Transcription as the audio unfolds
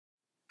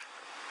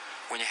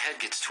When your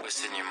head gets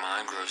twisted and your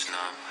mind grows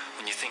numb,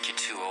 when you think you're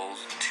too old,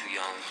 too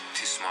young,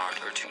 too smart,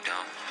 or too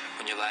dumb,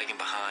 when you're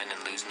lagging behind and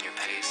losing your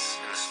pace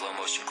in the slow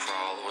motion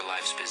crawl or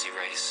life's busy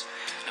race,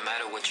 no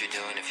matter what you're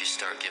doing, if you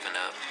start giving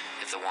up,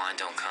 if the wine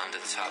don't come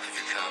to the top of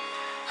your cup,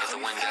 if the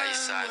wind got you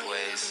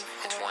sideways,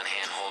 it's one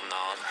hand holding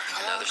on,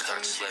 another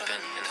starts slipping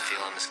and the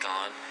feeling is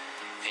gone,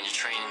 and your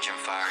train engine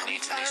fire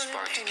needs a new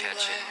spark to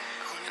catch it.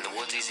 And the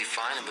wood's easy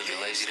finding, but you're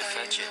lazy to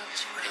fetch it.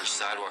 And your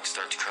sidewalks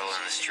start to curl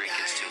and the street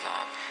gets too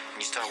long. And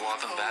you start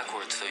walking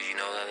backwards so you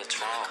know that it's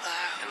wrong.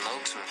 And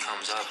lonesome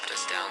comes up as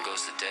down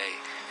goes the day.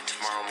 And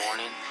tomorrow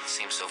morning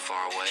seems so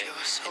far away.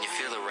 And you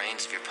feel the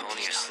reins of your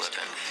pony are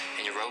slipping.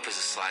 And your rope is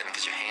sliding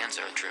because your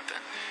hands are dripping.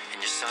 And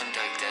your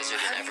sun-dug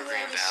desert and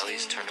evergreen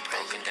valleys turn to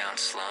broken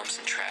down slums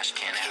and trash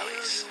can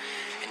alleys.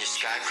 And your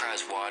sky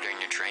cries water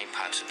and your drain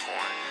pipes are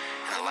pouring.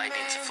 And the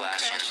lightning's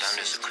flashing,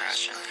 thunders are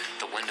crashing.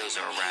 The windows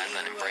are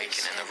rattling and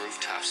breaking, and the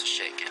rooftops are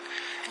shaking.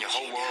 And your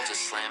whole world is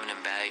slamming and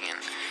banging.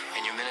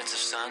 And your minutes of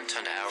sun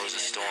turn to hours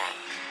of storm.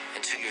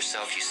 And to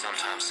yourself you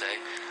sometimes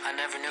say, I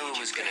never knew it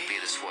was gonna be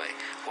this way.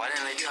 Why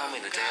didn't they tell me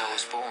the day I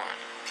was born?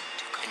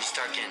 And you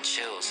start getting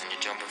chills, and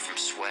you're jumping from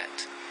sweat.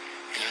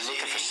 And you're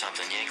looking for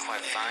something you ain't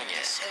quite fine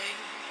yet.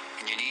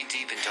 And you're knee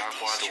deep in dark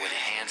water with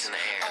your hands in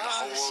the air. And the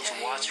whole world's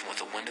watching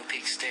with a window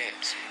peak stare.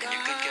 And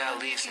your good gal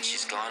leaves and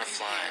she's gone and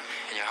flying.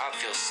 And your heart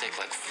feels sick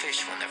like fish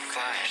when they're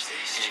frying.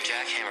 And your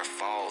jackhammer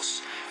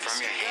falls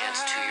from your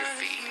hands to your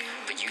feet.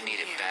 But you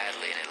need it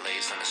badly and it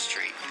lays on the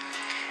street.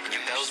 And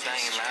your bell's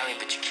banging loudly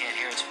but you can't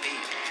hear its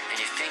beat. And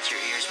you think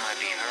your ears might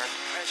be hurt.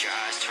 Your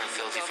eyes turn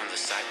filthy from the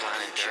sight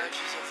blind and dirt.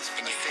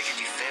 And you figured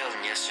you failed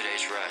in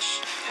yesterday's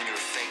rush. When you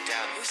were faked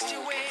out and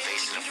fooled when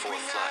facing a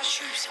fourth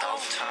flush. And all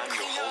the time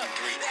you were holding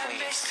three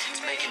queens.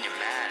 It's making you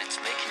mad, it's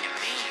making you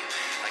mean.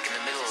 Like in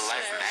the middle of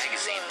Life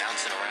magazine,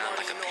 bouncing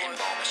around like a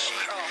pinball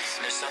machine.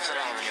 And there's something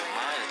on in your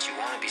mind that you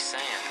want to be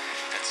saying.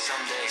 That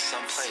someday,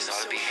 someplace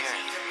ought to be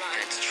hearing. And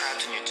it's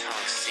trapped in your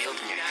tongue, sealed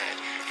in your head.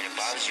 And it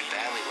bothers you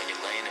badly when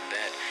you're laying in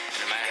bed. And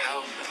no matter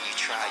how you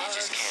try, you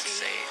just can't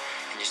say it.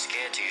 And you're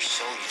scared to your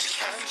soul, you just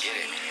can't forget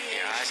it.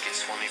 And your eyes get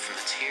swimming from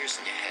the tears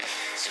in your head.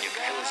 And your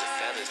pillows of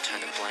feathers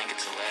turn to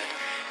blankets of lead.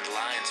 And the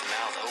lion's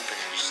mouth open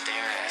and you're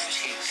staring at his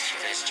teeth.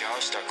 And his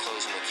jaws start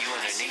closing with you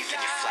underneath.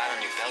 And you're flat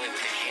on your belly with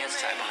your hands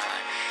tied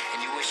behind.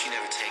 And you wish you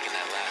never taken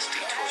that last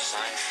detour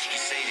sign. You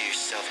say to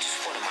yourself,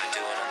 just what am I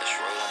doing on this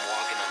road I'm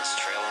walking, on this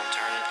trail I'm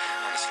turning,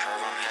 on this curve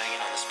I'm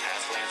hanging, on this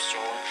pathway I'm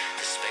strolling,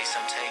 this space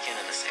I'm taking,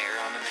 and this air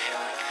I'm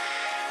inhaling.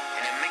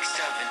 And it mixed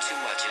up in too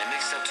much, and it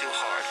mixed up too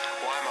hard.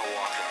 Why am I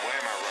walking? Where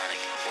am I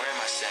running? Where am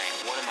I saying?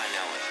 What am I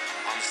knowing?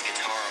 On this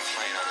guitar I'm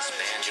playing, on this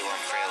banjo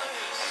I'm frailing,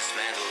 on this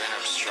mandolin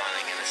I'm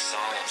strumming, and this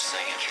song I'm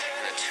singing,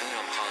 and the tune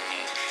I'm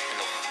humming,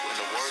 and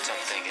the words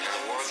I'm thinking, and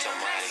the words I'm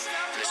writing,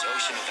 and this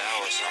ocean of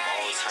hours I'm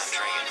all the time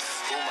drinking.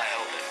 Who am I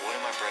helping? What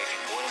am I breaking?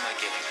 What am I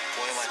giving?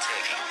 What am I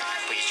taking?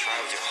 But you try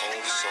with your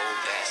whole soul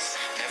best,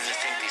 never to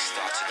think these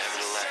thoughts and never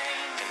to let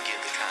them give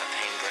the kind of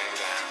pain bring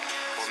round,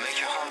 or make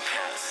your heart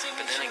pound.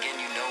 But then again,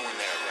 you know when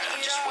they're around,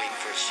 just waiting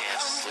for a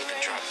chance to slip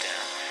and drop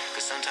down.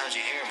 Cause sometimes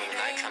you hear them when the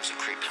night comes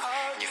creeping,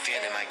 and you fear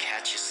they might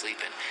catch you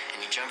sleeping, and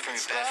you jump from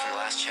your bed from the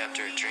last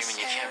chapter of dreaming.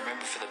 You can't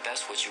remember for the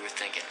best what you were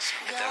thinking.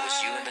 If that was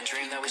you in the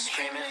dream that was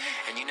screaming,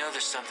 and you know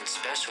there's something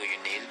special you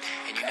needed,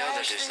 and you know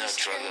that there's no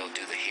drug that'll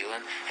do the healing,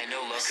 and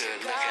no liquor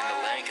in the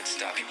land can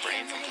stop your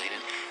brain from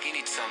bleeding. You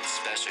need something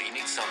special, you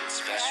need something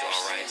special,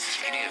 alright?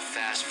 You need a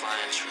fast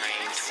flying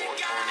train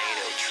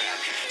tornado track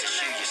to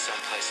shoot you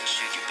someplace and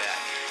shoot you back.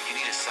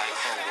 You need a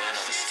cyclone wind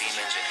on a steam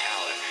engine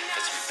howler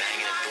that's been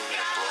banging and booming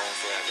and blowing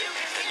forever,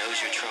 that knows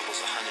your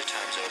troubles 100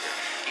 times over.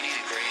 You need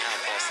a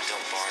Greyhound bus that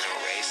don't bar no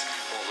race,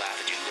 won't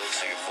laugh at your looks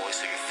or your voice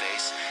or your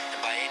face,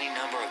 and by any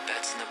number of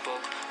bets in the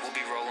book, we'll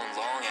be rolling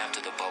long after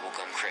the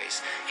bubblegum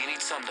craze. You need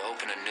something to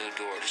open a new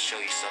door to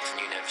show you something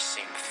you never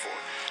seen before,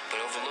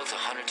 but overlooked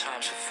 100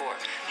 times before.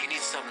 You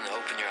need something to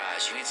open your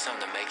eyes, you need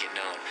something to make it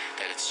known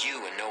that it's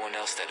you and no one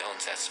else that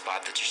owns that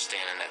spot that you're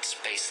standing, that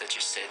space that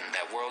you're sitting.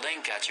 That world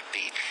ain't got you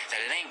beat,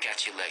 that it ain't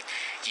got you licked.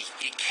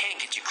 It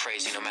can't get you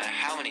crazy no matter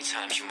how many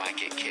times you might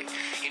get kicked.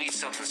 You need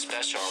something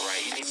special,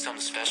 alright? You need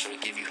something special to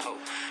give you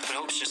hope. But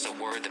hope's just a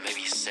word that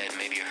maybe you said,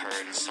 maybe you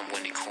heard in some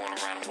windy corner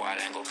around a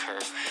wide angle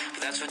curve.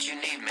 But that's what you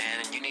need,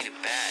 man, and you need it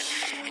bad.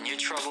 And your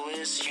trouble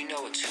is, you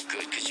know it too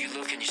good, cause you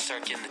look and you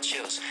start getting the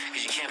chills,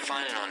 cause you can't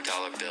find it on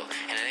dollar bill,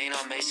 and it ain't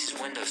on Macy's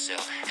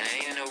windowsill, and it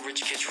ain't in no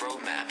rich kid's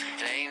roadmap,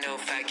 and it ain't no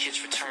fat kid's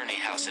fraternity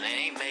house, and it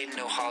ain't made in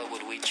no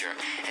Hollywood wheat germ,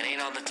 and it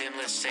ain't on the dim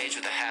lit stage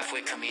with a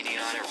halfwit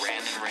comedian on it,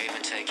 ranting,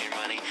 raving, taking your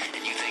money,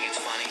 and you think it's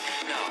funny.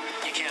 No,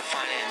 you can't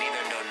find it in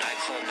either no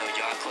nightclub, no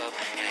yacht club,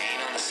 and it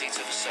ain't on the seats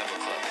of a supper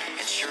club.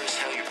 And sure as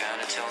hell you're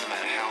bound to tell no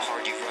matter how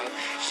hard you rub,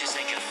 you just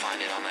ain't gonna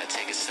find it on that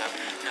ticket stub.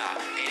 Nah,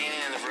 it ain't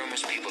in the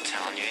rumors people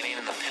telling you, it ain't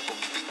in the pimple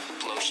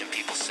lotion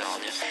people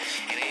selling you,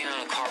 it ain't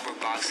on a cardboard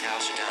box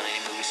house or down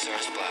any movie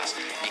star's blouse.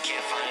 You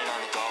can't find it on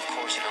the golf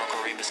course, and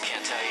Uncle Remus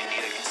can't tell you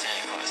neither can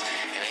Santa Claus.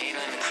 And it ain't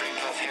in the cream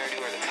puff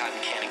hairdo or the cotton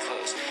candy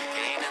clothes.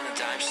 It ain't in the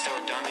dime store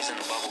dummies and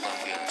the bubblegum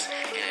goons.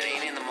 And it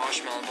ain't in the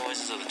marshmallow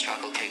noises or the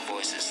chocolate cake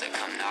voices that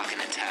come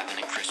knocking and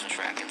tapping in Christmas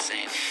rack and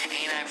saying,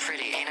 ain't I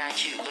pretty, ain't I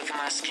cute, look at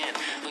my skin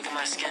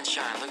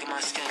shine, look at my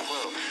skin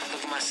glow,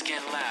 look at my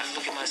skin laugh,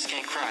 look at my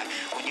skin cry.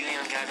 When you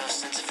ain't got no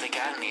sense if they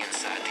got any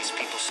inside, these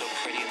people so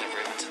pretty in their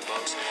ribbons and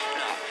bows.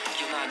 No,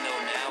 you'll not know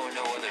now or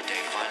no other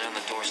day, find on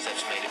the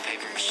doorsteps made of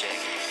paper mache,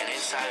 and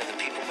inside of the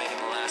people made of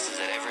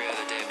molasses that every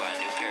other day buy a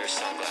new pair of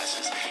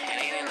sunglasses. And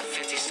ain't in the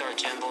 50-star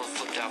jumbo and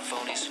flipped out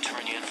phonies who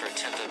turn you in for a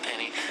tenth of a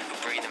penny, who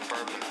breathe and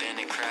burp and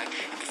bend and crack,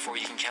 and before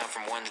you can count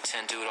from 1 to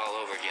 10, do it all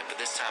over again, but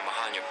this time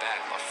behind your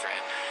back, my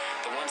friend.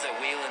 The ones that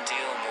wheel and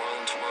deal and whirl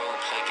and twirl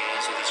and play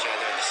games with each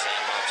other in the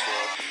sandbox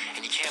world.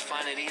 And you can't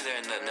find it either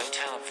in the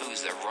no-talent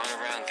foods that run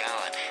around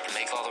gallant and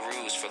make all the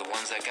rules for the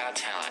ones that got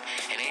talent.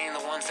 And it ain't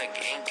the ones that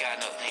ain't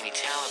got any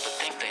talent but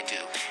think they do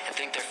and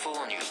think they're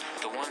fooling you.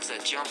 The ones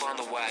that jump on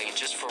the wagon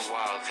just for a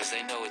while because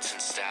they know it's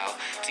in style,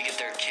 to get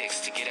their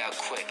kicks, to get out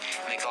quick,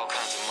 make all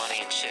kinds of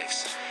money and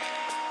chicks.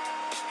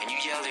 And you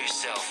yell to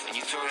yourself, and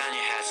you throw down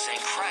your hat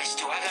saying,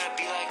 Christ, do I gotta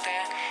be like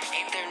that?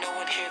 Ain't there no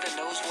one here that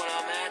knows what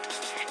I'm at?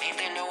 Ain't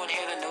there no one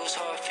here that knows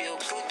how I feel?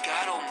 Good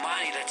God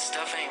almighty, that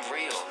stuff ain't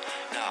real.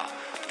 Nah,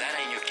 that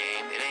ain't your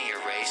game, it ain't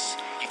your race.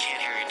 You can't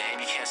hear your name,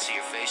 you can't see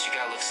your face, you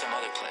gotta look some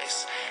other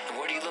place. And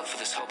where do you look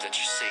for this hope that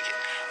you're seeking?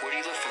 Where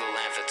do you look for the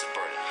lamp that's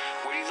burning?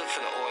 Where do you look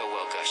for the oil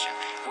well gushing?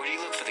 Where do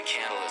you look for the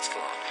candle that's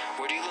glowing?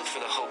 Where do you look for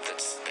the hope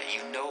that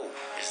you know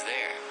is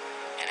there?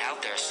 And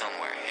out there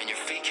somewhere, and your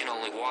feet can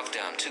only walk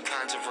down 2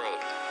 kinds of road.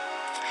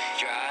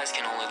 Your eyes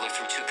can only look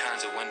through 2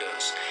 kinds of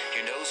windows.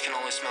 Your nose can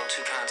only smell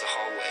 2 kinds of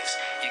hallways.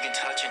 You can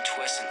touch and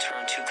twist and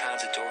turn 2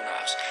 kinds of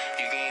doorknobs.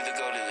 You can either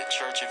go to the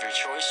church of your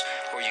choice,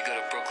 or you go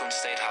to Brooklyn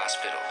State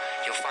Hospital.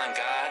 You'll find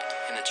God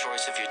in the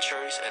choice of your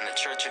church, and the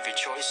church of your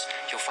choice,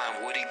 you'll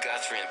find Woody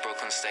Guthrie in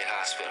Brooklyn State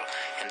Hospital.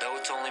 And though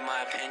it's only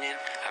my opinion,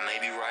 I may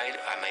be right,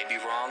 I may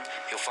be wrong,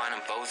 you'll find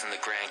them both in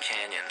the Grand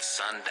Canyon,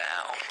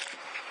 sundown.